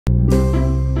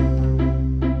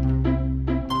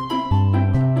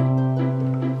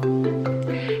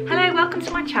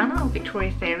channel,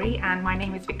 Victoria's Theory, and my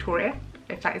name is Victoria,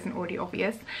 if that isn't already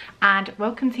obvious, and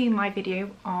welcome to my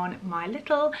video on my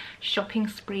little shopping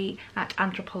spree at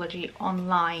Anthropologie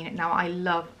online. Now, I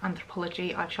love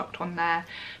Anthropologie. I've shopped on there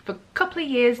for a couple of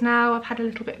years now. I've had a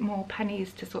little bit more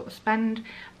pennies to sort of spend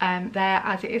there,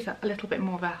 as it is a little bit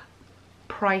more of a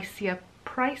pricier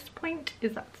price point,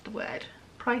 is that the word?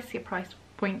 Pricier price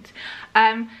point.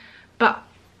 But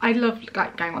I love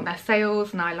like going on their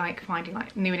sales, and I like finding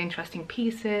like new and interesting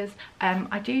pieces.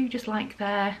 I do just like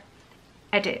their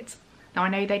edits. Now, I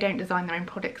know they don't design their own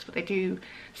products, but they do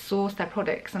source their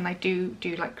products, and they do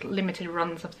like limited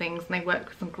runs of things, and they work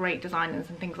with some great designers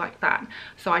and things like that.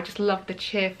 So I just love the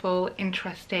cheerful,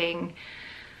 interesting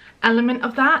element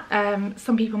of that.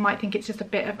 Some people might think it's just a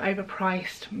bit of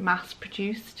overpriced,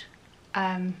 mass-produced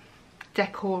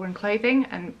decor and clothing,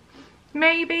 and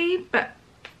maybe, but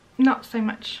not so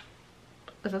much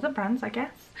as other brands, I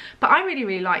guess. But I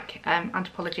really like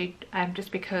Anthropologie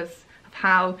just because of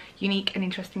how unique and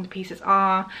interesting the pieces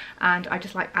are, and I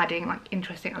just like adding like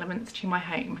interesting elements to my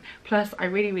home. Plus I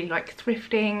really like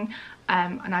thrifting,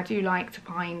 and I do like to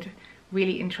find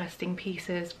really interesting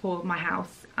pieces for my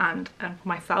house and for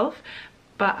myself.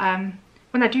 But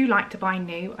when I do like to buy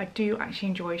new, I do actually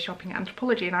enjoy shopping at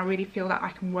Anthropologie, and I really feel that I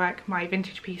can work my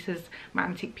vintage pieces, my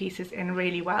antique pieces in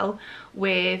really well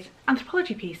with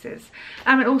Anthropologie pieces.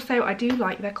 And also I do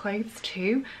like their clothes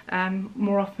too,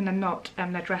 more often than not,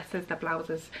 their dresses, their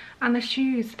blouses and their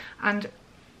shoes, and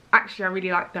actually I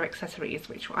really like their accessories,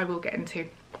 which I will get into.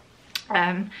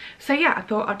 So yeah, I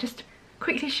thought I'd just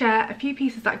quickly share a few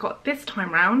pieces that I got this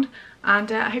time round,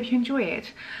 and I hope you enjoy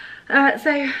it.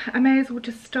 So I may as well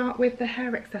just start with the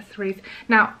hair accessories.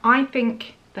 Now, I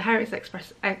think the hair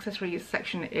accessories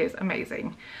section is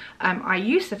amazing. I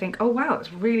used to think, oh wow,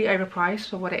 it's really overpriced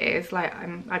for what it is. Like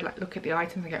I'd like look at the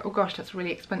items and go, oh gosh, that's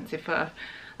really expensive for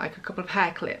like a couple of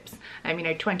hair clips. You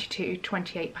know, 22,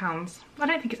 28 pounds. I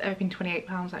don't think it's ever been 28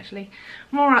 pounds actually.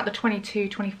 More at the 22,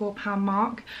 24 pound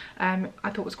mark. I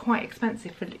thought it was quite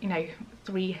expensive for, you know,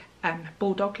 3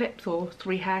 bulldog clips or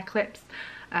 3 hair clips.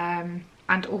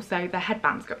 And also their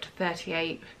headbands go up to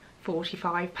 38,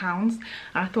 45 pounds,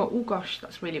 and I thought, oh gosh,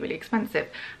 that's really expensive.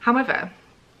 However,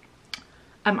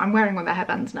 I'm wearing one of their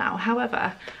headbands now.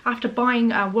 However, after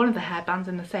buying one of the headbands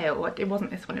in the sale, it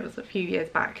wasn't this one, it was a few years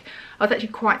back, I was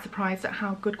actually quite surprised at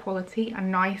how good quality and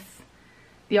nice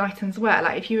the items were.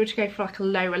 Like if you were to go for like a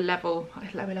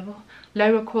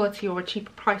lower quality or a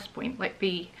cheaper price point, like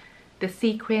the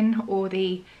sequin or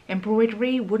the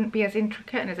embroidery wouldn't be as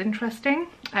intricate and as interesting.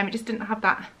 It just didn't have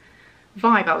that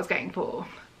vibe I was going for.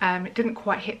 It didn't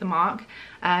quite hit the mark,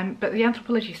 but the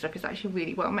Anthropologie stuff is actually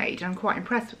really well made, and I'm quite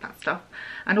impressed with that stuff.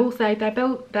 And also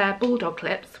their bulldog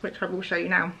clips, which I will show you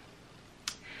now.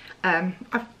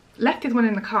 I've left this one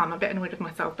in the car. I'm a bit annoyed with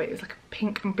myself, but it's like a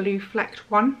pink and blue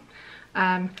flecked one.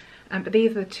 But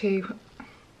these are the 2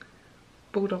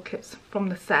 bulldog clips from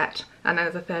the set, and then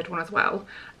there's a third one as well.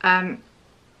 I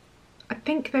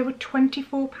think they were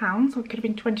 £24, or it could have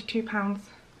been £22.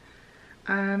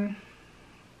 How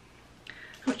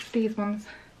much for these ones?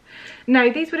 No,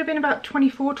 these would have been about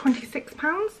 £24,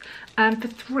 £26 for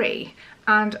 3,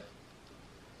 and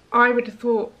I would have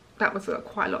thought that was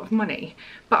quite a lot of money.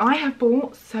 But I have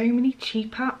bought so many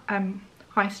cheaper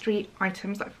high street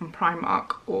items, like from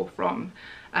Primark or from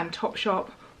Topshop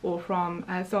or from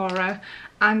Zara,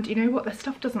 and you know what, their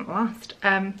stuff doesn't last.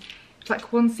 It's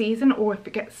like one season, or if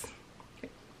it gets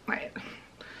like,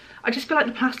 I just feel like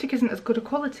the plastic isn't as good a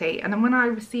quality. And then when I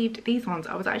received these ones,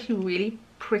 I was actually really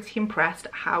pretty impressed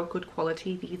at how good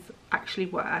quality these actually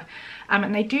were.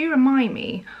 And they do remind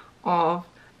me of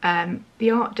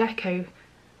the Art Deco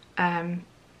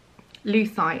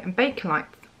lucite and bakelite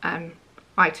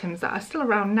items that are still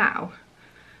around now.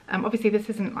 Obviously this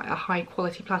isn't like a high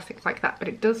quality plastic like that, but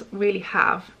it does really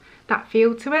have that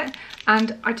feel to it,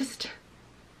 and I just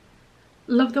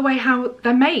love the way how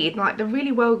they're made. Like they're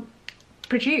really well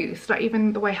produced, like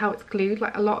even the way how it's glued.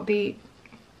 Like a lot of the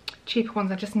cheaper ones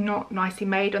are just not nicely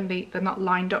made, and they're not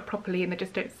lined up properly, and they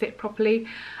just don't sit properly.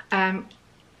 I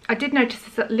did notice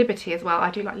this at Liberty as well.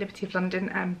 I do like Liberty of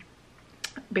London.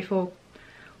 Before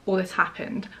all this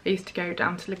happened, I used to go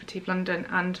down to Liberty of London,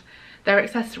 and their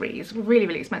accessories were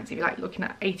really expensive. You're like looking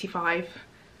at 85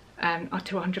 up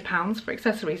to £100 for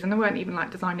accessories, and they weren't even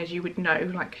like designers you would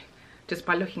know like just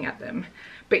by looking at them.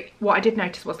 But what I did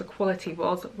notice was the quality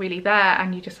was really there,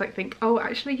 and you just like think, oh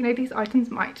actually, you know, these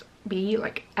items might be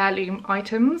like heirloom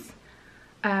items.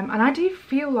 And I do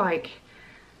feel like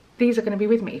these are going to be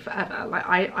with me forever. Like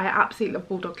I absolutely love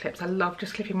bulldog clips. I love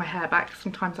just clipping my hair back.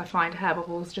 Sometimes I find hair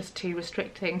bubbles just too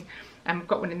restricting. I've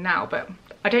got one in now, but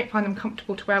I don't find them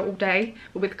comfortable to wear all day.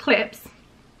 But with clips,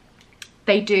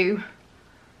 they do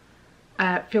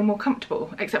feel more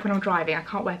comfortable, except when I'm driving. I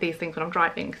can't wear these things when I'm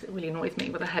driving because it really annoys me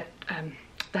with the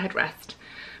headrest.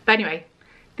 But anyway,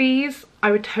 these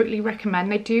I would totally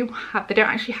recommend. They don't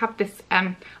actually have this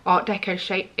Art Deco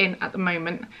shape in at the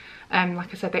moment.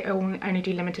 Like I said, they only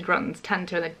do limited runs, and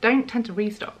they don't tend to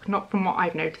restock, not from what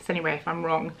I've noticed anyway. If I'm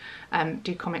wrong,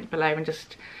 do comment below and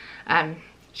just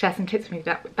share some tips with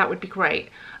me. That would be great.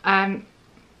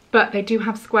 But they do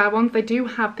have square ones. They do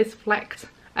have this flecked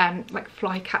like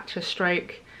fly catcher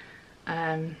stroke,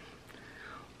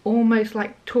 almost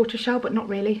like tortoiseshell, but not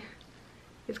really.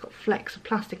 It's got flecks of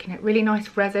plastic in it, really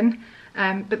nice resin,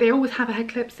 but they always have a head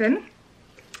clips in.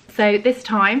 So this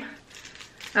time,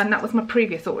 that was my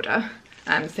previous order,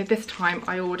 so this time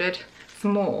I ordered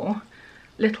some more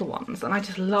little ones, and I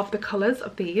just love the colours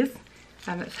of these.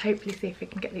 Let's hopefully see if we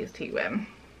can get these to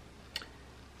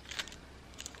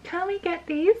can we get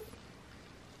these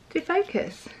to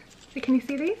focus? So can you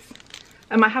see these?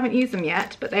 I haven't used them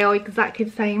yet, but they are exactly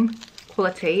the same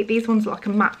quality. These ones are like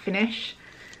a matte finish.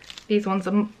 These ones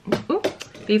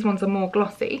are more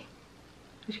glossy.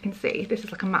 As you can see, this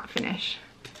is like a matte finish.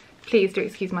 Please do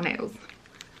excuse my nails.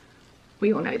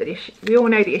 We all know the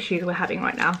issues we're having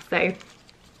right now. So,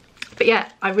 but yeah,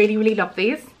 I really love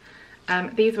these.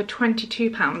 These were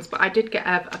 £22, but I did get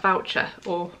a voucher,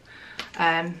 or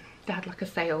they had like a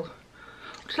sale.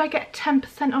 Did I get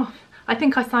 10% off? I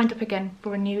think I signed up again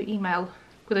for a new email,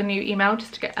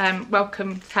 just to get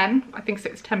welcome 10. I think so,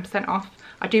 it's 10% off.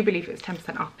 I do believe it's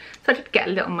 10% off. So I did get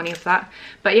a little money off that.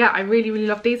 But yeah, I really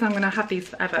love these. I'm gonna have these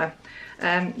forever.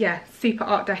 Yeah, super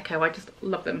Art Deco. I just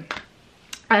love them.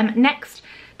 Next,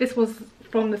 this was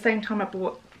from the same time I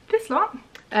bought this lot.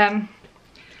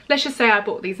 Let's just say I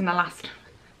bought these in the last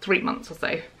 3 months or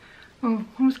so. Oh,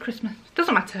 almost Christmas.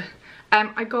 Doesn't matter.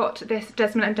 I got this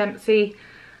Desmond & Dempsey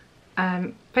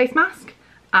face mask,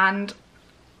 and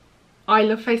I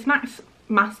love face masks,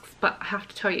 but I have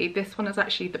to tell you, this one is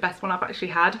actually the best one I've actually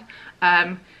had.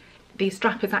 The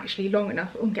strap is actually long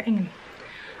enough. Oh,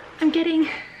 I'm getting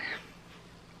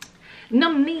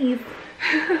numb knees.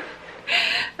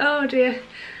 Oh dear.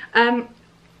 I've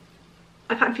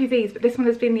had a few of these, but this one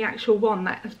has been the actual one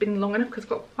that has been long enough, because I've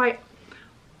got quite,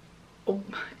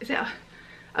 is it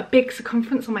a big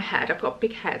circumference on my head. I've got a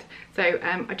big head, so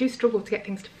I do struggle to get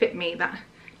things to fit me that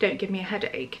don't give me a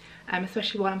headache,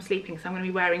 especially while I'm sleeping, so I'm going to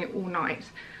be wearing it all night.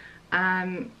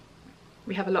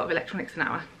 We have a lot of electronics in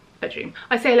our bedroom.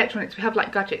 I say electronics, we have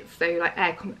like gadgets, so like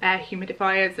air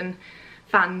humidifiers and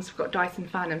fans. We've got a Dyson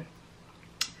fan, and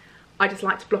I just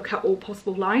like to block out all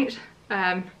possible light.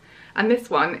 And this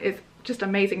one is just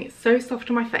amazing. It's so soft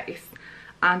on my face,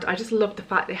 and I just love the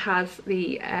fact it has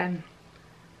the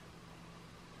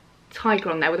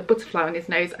tiger on there with a butterfly on his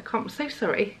nose. I'm so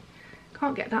sorry,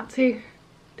 can't get that to,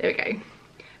 there we go.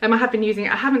 I have been using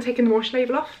it. I haven't taken the wash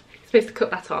label off. You're supposed to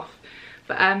cut that off.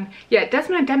 But yeah,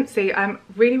 Desmond & Dempsey,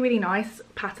 really nice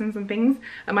patterns and things.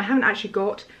 I haven't actually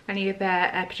got any of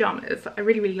their pyjamas. I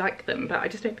really like them, but I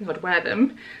just don't think I'd wear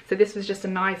them. So this was just a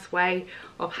nice way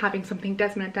of having something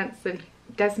Desmond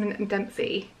 &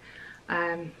 Dempsey,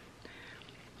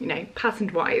 you know,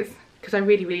 pattern wise, because I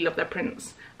really love their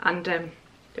prints. And there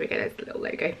we go, there's the little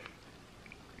logo.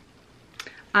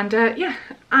 And yeah,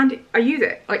 and I use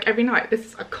it like every night. This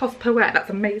is a cost per wear, that's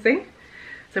amazing.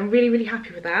 So I'm really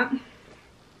happy with that.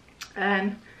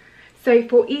 So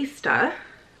for Easter,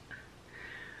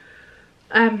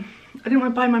 I didn't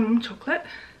want to buy my mum chocolate,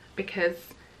 because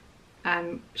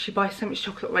she buys so much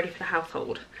chocolate already for the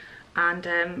household,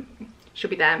 and she'll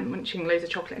be there munching loads of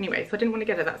chocolate anyway, so I didn't want to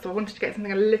get her that. So I wanted to get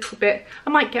something a little bit, I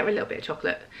might get her a little bit of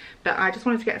chocolate, but I just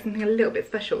wanted to get something a little bit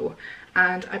special.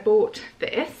 And I bought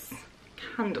this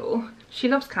candle. She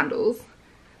loves candles,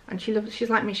 and she's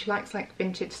like me, she likes like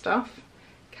vintage stuff.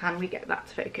 Can we get that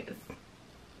to focus?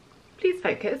 Please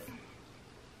focus.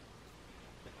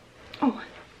 Oh,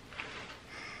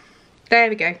 there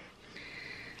we go.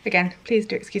 Again, please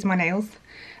do excuse my nails.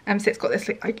 So it's got this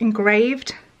like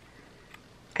engraved,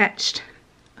 etched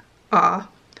R.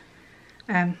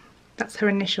 That's her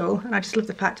initial, and I just love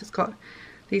the fact it's got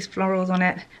these florals on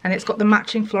it, and it's got the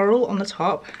matching floral on the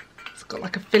top. It's got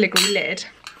like a filigree lid.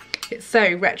 It's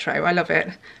so retro, I love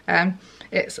it.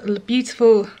 It's a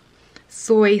beautiful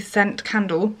soy scent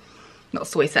candle. Not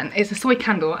soy scent, it's a soy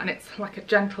candle, and it's like a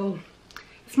gentle,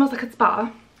 it smells like a spa,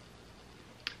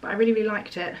 but I really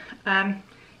liked it.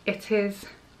 It is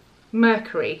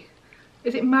mercury.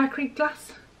 Is it mercury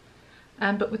glass?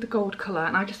 But with the gold colour,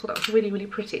 and I just thought that was really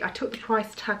pretty. I took the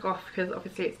price tag off because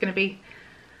obviously it's going to be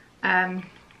a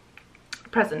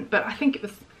present, but I think it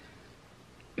was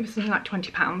something like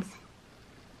 £20.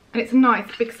 and it's a nice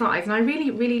big size, and I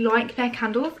really like their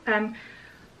candles.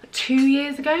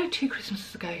 2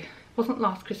 Christmases ago, it wasn't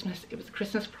last Christmas, it was the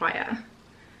Christmas prior.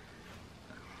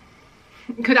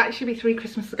 It could actually be 3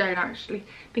 Christmases ago now, actually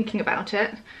thinking about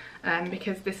it,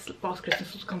 because this last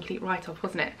Christmas was a complete write-off,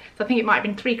 wasn't it? So I think it might have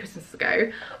been 3 Christmases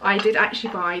ago. I did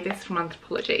actually buy this from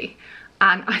Anthropologie,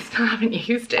 and I still haven't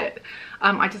used it.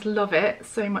 I just love it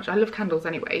so much. I love candles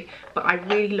anyway, but I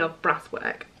really love brass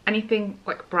work. Anything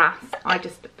like brass, I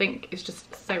just think is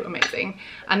just so amazing.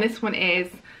 And this one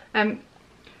is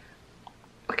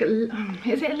like is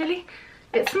it a lily?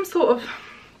 It's some sort of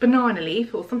banana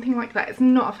leaf or something like that. It's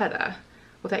not a feather,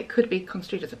 although it could be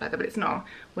construed as a feather, but it's not,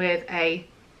 with a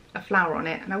flower on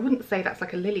it. And I wouldn't say that's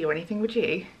like a lily or anything, would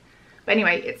you? But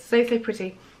anyway, it's so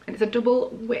pretty, and it's a double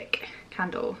wick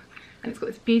candle, and it's got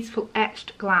this beautiful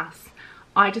etched glass.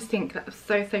 I just think that was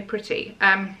so pretty.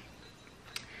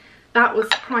 That was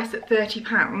priced at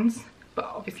 £30, but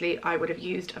obviously I would have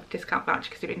used a discount voucher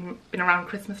because it had been around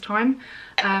Christmas time.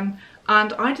 And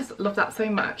I just love that so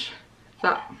much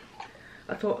that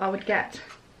I thought I would get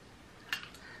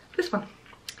this one.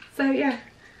 So yeah,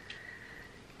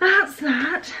 that's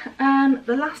that.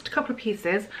 The last couple of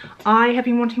pieces, I have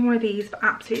been wanting one of these for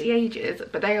absolutely ages,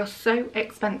 but they are so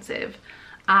expensive,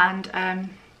 and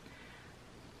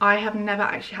I have never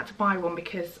actually had to buy one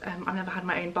because I've never had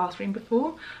my own bathroom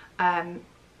before.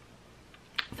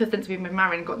 So since we've been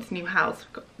married and got this new house,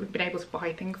 we've been able to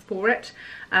buy things for it,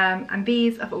 and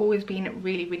these have always been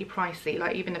really pricey.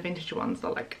 Like even the vintage ones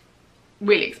are like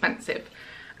really expensive.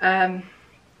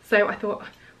 So I thought,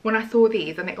 when I saw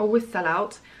these, and they always sell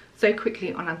out so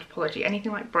quickly on Anthropologie,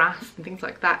 anything like brass and things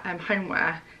like that,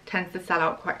 homeware tends to sell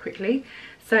out quite quickly.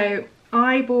 So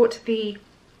I bought the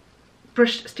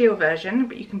brushed steel version,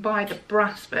 but you can buy the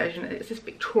brass version. It's this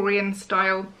Victorian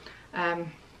style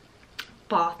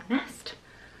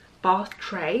bath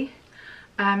tray.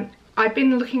 I've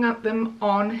been looking at them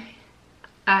on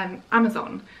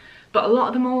Amazon, but a lot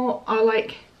of them are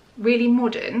like really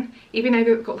modern, even though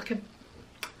they've got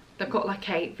like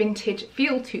a vintage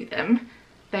feel to them.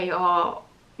 They are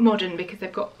modern because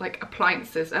they've got like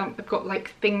appliances. They've got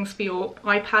like things for your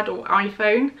iPad or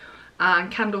iPhone,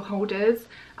 and candle holders,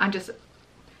 and just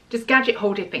gadget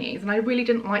holder thingies. And I really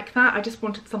didn't like that. I just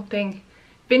wanted something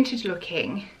vintage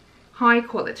looking, high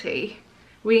quality,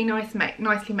 really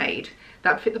nicely made,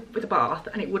 that would fit with the bath,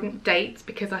 and it wouldn't date,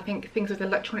 because I think things with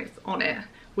electronics on it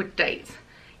would date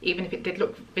even if it did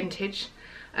look vintage.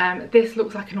 This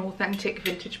looks like an authentic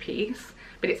vintage piece,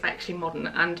 but it's actually modern,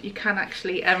 and you can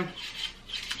actually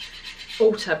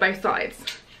alter both sides.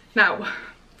 Now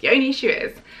the only issue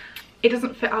is it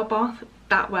doesn't fit our bath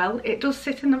that well. It does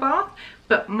sit in the bath,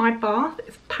 but my bath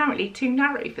is apparently too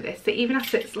narrow for this, so even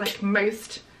as it's like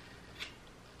most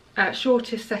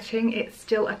shortest setting, it's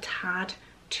still a tad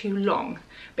too long,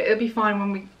 but it'll be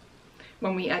fine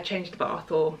when we change the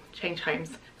bath or change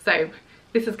homes. So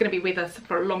this is going to be with us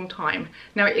for a long time.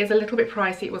 Now it is a little bit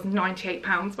pricey. It was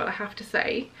 £98, but I have to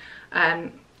say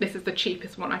this is the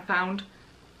cheapest one I found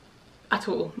at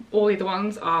all. All the other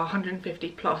ones are 150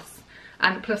 plus,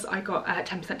 and plus I got a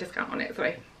 10% discount on it.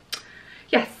 So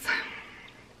yes,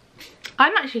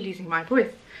 I'm actually losing my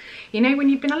voice. You know when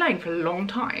you've been alone for a long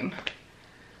time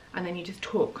and then you just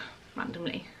talk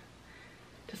randomly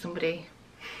to somebody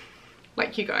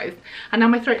like you guys, and now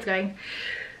my throat's going.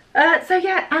 So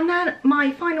yeah, and then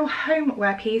my final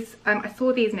homeware piece, I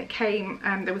saw these and it came,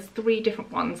 there was 3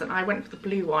 different ones, and I went for the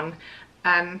blue one.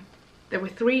 There were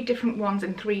 3 different ones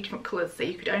in 3 different colours, so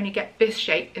you could only get this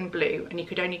shape in blue, and you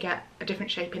could only get a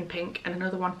different shape in pink, and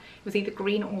another one, it was either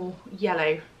green or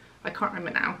yellow, I can't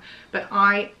remember now, but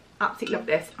I absolutely love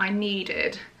this. I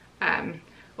needed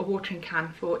a watering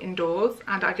can for indoors,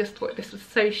 and I just thought this was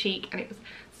so chic, and it was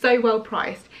so well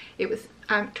priced. It was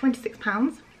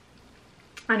 £26,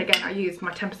 and again I used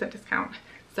my 10% discount,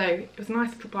 so it was a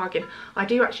nice little bargain. I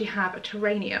do actually have a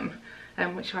terrarium,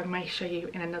 which I may show you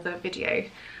in another video,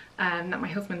 that my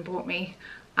husband bought me,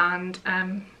 and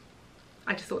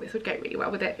I just thought this would go really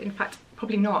well with it. In fact,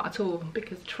 probably not at all,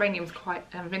 because terrarium's quite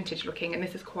vintage looking, and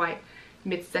this is quite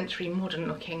mid-century modern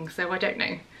looking, so I don't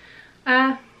know.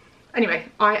 Anyway,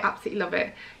 I absolutely love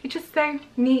it. It's just so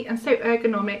neat and so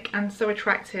ergonomic and so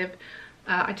attractive.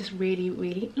 I just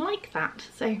really like that.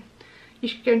 So you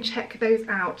should go and check those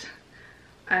out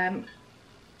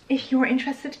if you're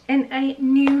interested in a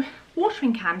new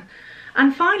watering can.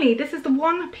 And finally, this is the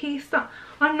one piece that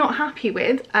I'm not happy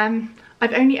with.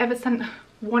 I've only ever sent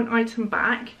one item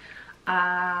back.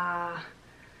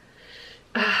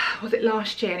 Was it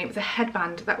last year? And it was a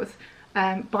headband that was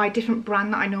by a different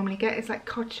brand that I normally get. It's like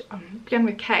began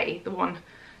with K, the one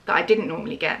that that I didn't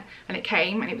normally get, and it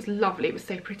came and it was lovely. It was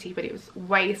so pretty, but it was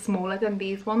way smaller than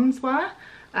these ones were.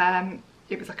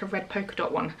 It was like a red polka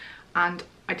dot one, and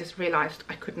I just realised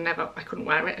I couldn't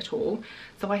wear it at all.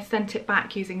 So I sent it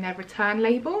back using their return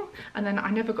label, and then I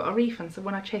never got a refund. So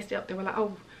when I chased it up, they were like,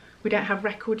 oh, we don't have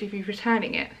record of you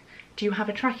returning it. Do you have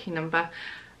a tracking number?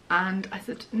 And I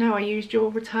said, no, I used your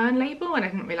return label, and I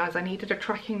didn't realise I needed a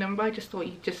tracking number. I just thought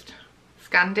you just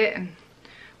scanned it and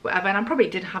whatever. And I probably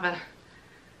did have a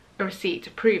receipt to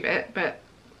prove it, but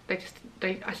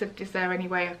I said, is there any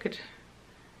way I could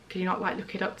you not like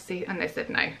look it up to see? And they said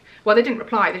no. Well, they didn't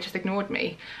reply, they just ignored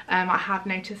me. I have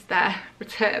noticed their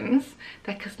returns,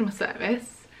 their customer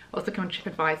service, also come on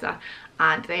TripAdvisor,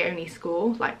 and they only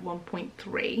score like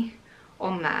 1.3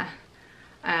 on there.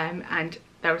 And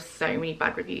there are so many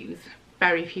bad reviews,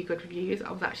 very few good reviews.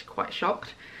 I was actually quite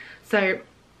shocked. So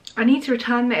I need to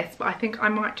return this, but I think I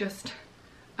might just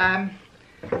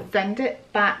send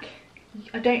it back.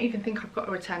 I don't even think I've got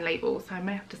a return label, so I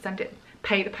may have to send it,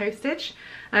 pay the postage.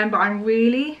 But I'm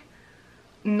really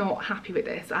not happy with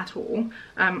this at all.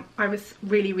 I was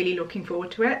really looking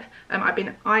forward to it. I've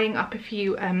been eyeing up a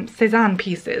few Cézanne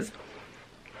pieces,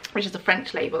 which is a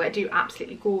French label. They do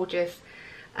absolutely gorgeous,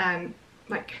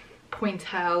 like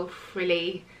pointelle,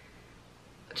 frilly,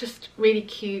 just really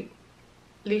cute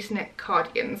loose knit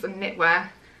cardigans and knitwear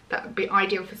that would be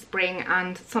ideal for spring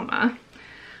and summer.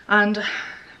 And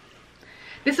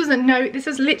this was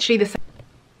literally the same.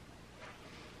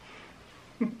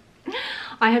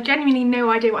 I have genuinely no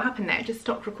idea what happened there. It just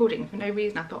stopped recording for no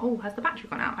reason. I thought, oh, has the battery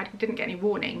gone out? I didn't get any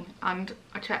warning, and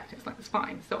I checked, it's like, it's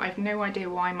fine. So I have no idea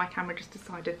why my camera just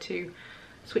decided to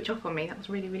switch off on me. That was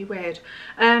really weird.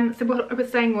 So what I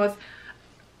was saying was,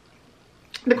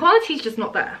 the quality is just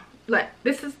not there. Like,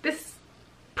 this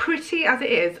pretty as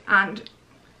it is and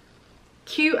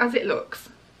cute as it looks,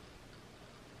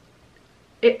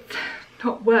 it's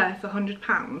not worth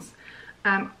 £100.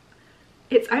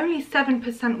 It's only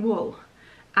 7% wool,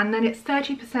 and then it's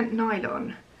 30%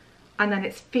 nylon, and then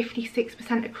it's 56%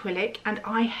 acrylic. And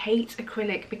I hate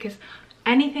acrylic because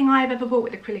anything I've ever bought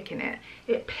with acrylic in it,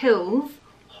 it pills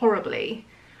horribly.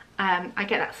 I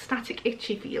get that static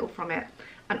itchy feel from it,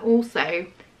 and also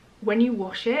when you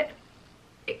wash it,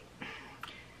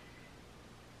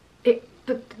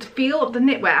 the feel of the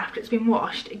knitwear after it's been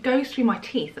washed, it goes through my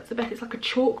teeth. That's the best. It's like a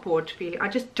chalkboard feeling. I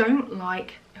just don't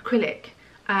like acrylic.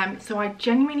 So I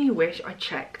genuinely wish I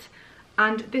checked,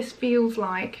 and this feels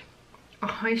like a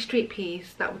high street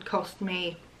piece that would cost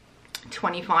me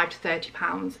 £25 to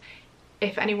 £30.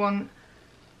 If anyone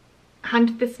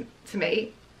handed this to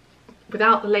me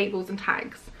without the labels and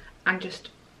tags and just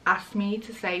asked me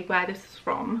to say where this is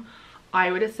from,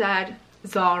 I would have said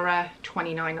Zara,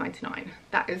 £29.99.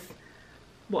 That is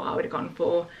what I would have gone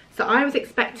for. So I was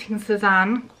expecting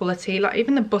Cézanne quality. Like,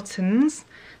 even the buttons,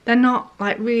 they're not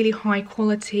like really high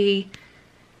quality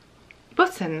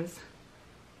buttons.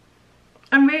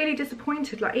 I'm really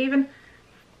disappointed. Like, even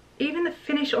the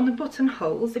finish on the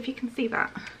buttonholes, if you can see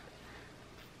that,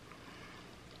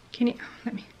 can you,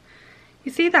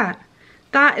 you see that?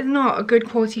 That is not a good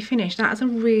quality finish. That is a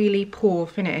really poor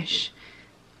finish.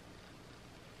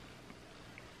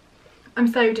 I'm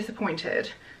so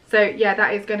disappointed. So yeah,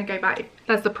 that is going to go back.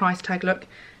 There's the price tag, look,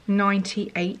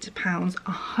 £98,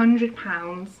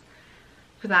 £100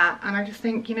 for that. And I just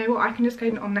think, you know what, I can just go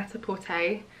on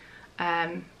Net-a-Porter,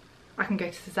 I can go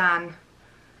to Cézanne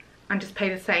and just pay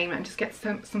the same and just get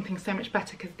something so much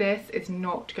better, because this is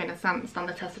not going to stand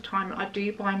the test of time. I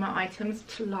do buy my items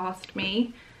to last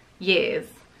me years,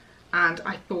 and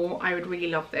I thought I would really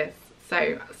love this.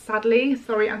 So sadly,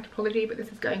 sorry Anthropologie, but this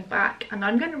is going back, and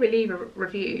I'm going to leave a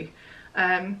review.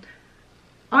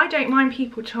 I don't mind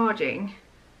people charging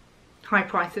high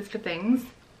prices for things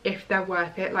if they're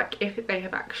worth it, like if they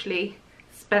have actually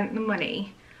spent the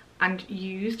money and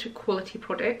used quality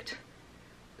product,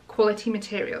 quality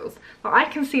materials. But I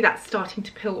can see that starting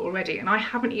to pill already, and I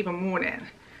haven't even worn it.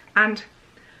 And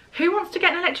who wants to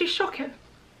get an electric shock?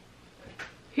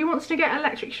 Who wants to get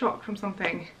electric shock from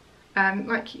something?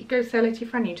 Like, you go say hello to your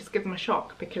friend, you just give them a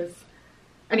shock, because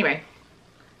anyway,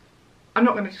 I'm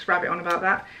not going to just rabbit on about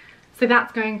that. So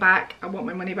that's going back. I want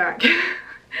my money back.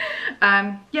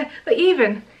 Yeah, but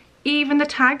even the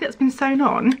tag that's been sewn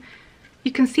on,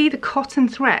 you can see the cotton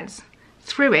threads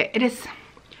through it. It is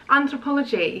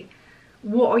Anthropologie.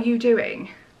 What are you doing?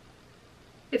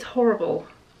 It's horrible.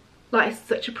 Like, it's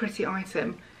such a pretty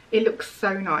item. It looks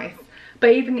so nice.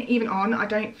 But even on, I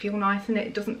don't feel nice in it.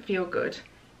 It doesn't feel good.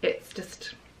 It's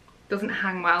just doesn't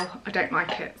hang well. I don't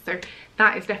like it. So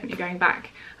that is definitely going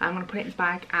back. I'm going to put it in this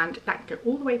bag, and that can go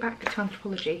all the way back to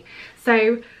Anthropologie.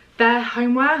 So Their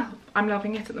homeware, I'm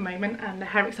loving it at the moment, and the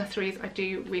hair accessories, I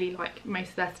do really like most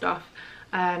of their stuff,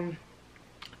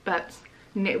 but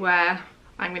knitwear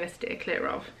I'm going to steer clear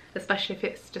of, especially if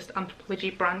it's just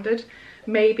Anthropologie branded.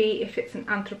 Maybe if it's an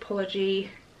Anthropologie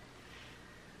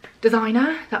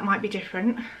designer, that might be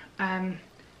different,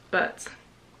 but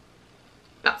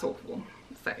that's awful.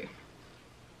 So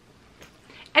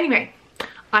anyway,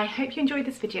 I hope you enjoyed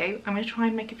this video. I'm going to try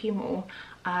and make a few more.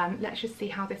 Let's just see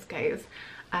how this goes.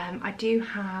 I do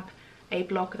have a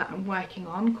blog that I'm working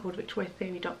on called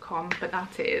victoriatheory.com, but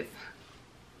that is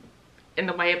in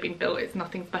the way I've been built. It's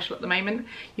nothing special at the moment.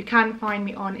 You can find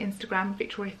me on Instagram,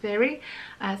 Victoria Theory.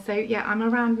 So yeah, I'm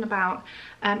around and about.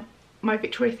 My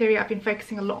Victoria Theory, I've been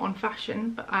focusing a lot on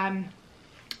fashion, but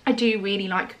I do really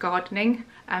like gardening.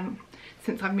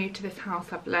 Since I've moved to this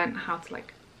house, I've learned how to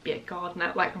like be a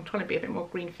gardener. Like, I'm trying to be a bit more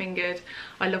green fingered.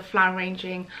 I love flower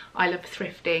arranging, I love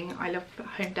thrifting, I love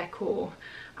home decor,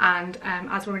 and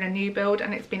as we're in a new build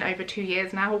and it's been over 2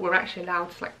 years now, we're actually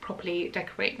allowed to like properly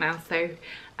decorate now, so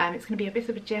it's going to be a bit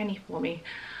of a journey for me.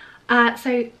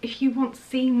 So if you want to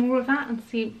see more of that and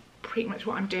see pretty much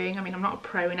what I'm doing, I mean, I'm not a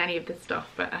pro in any of this stuff,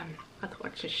 but I thought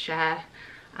I'd just share,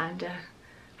 and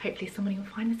hopefully somebody will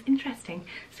find this interesting.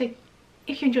 So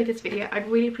if you enjoyed this video, I'd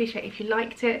really appreciate if you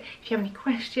liked it. If you have any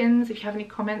questions, if you have any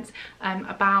comments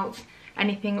about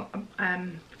anything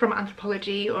from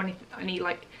Anthropologie, or any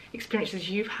like experiences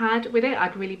you've had with it,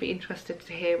 I'd really be interested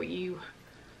to hear what you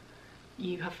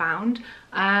have found.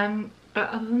 But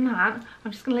other than that,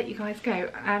 I'm just gonna let you guys go.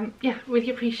 Yeah,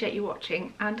 really appreciate you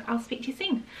watching, and I'll speak to you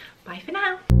soon. Bye for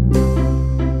now.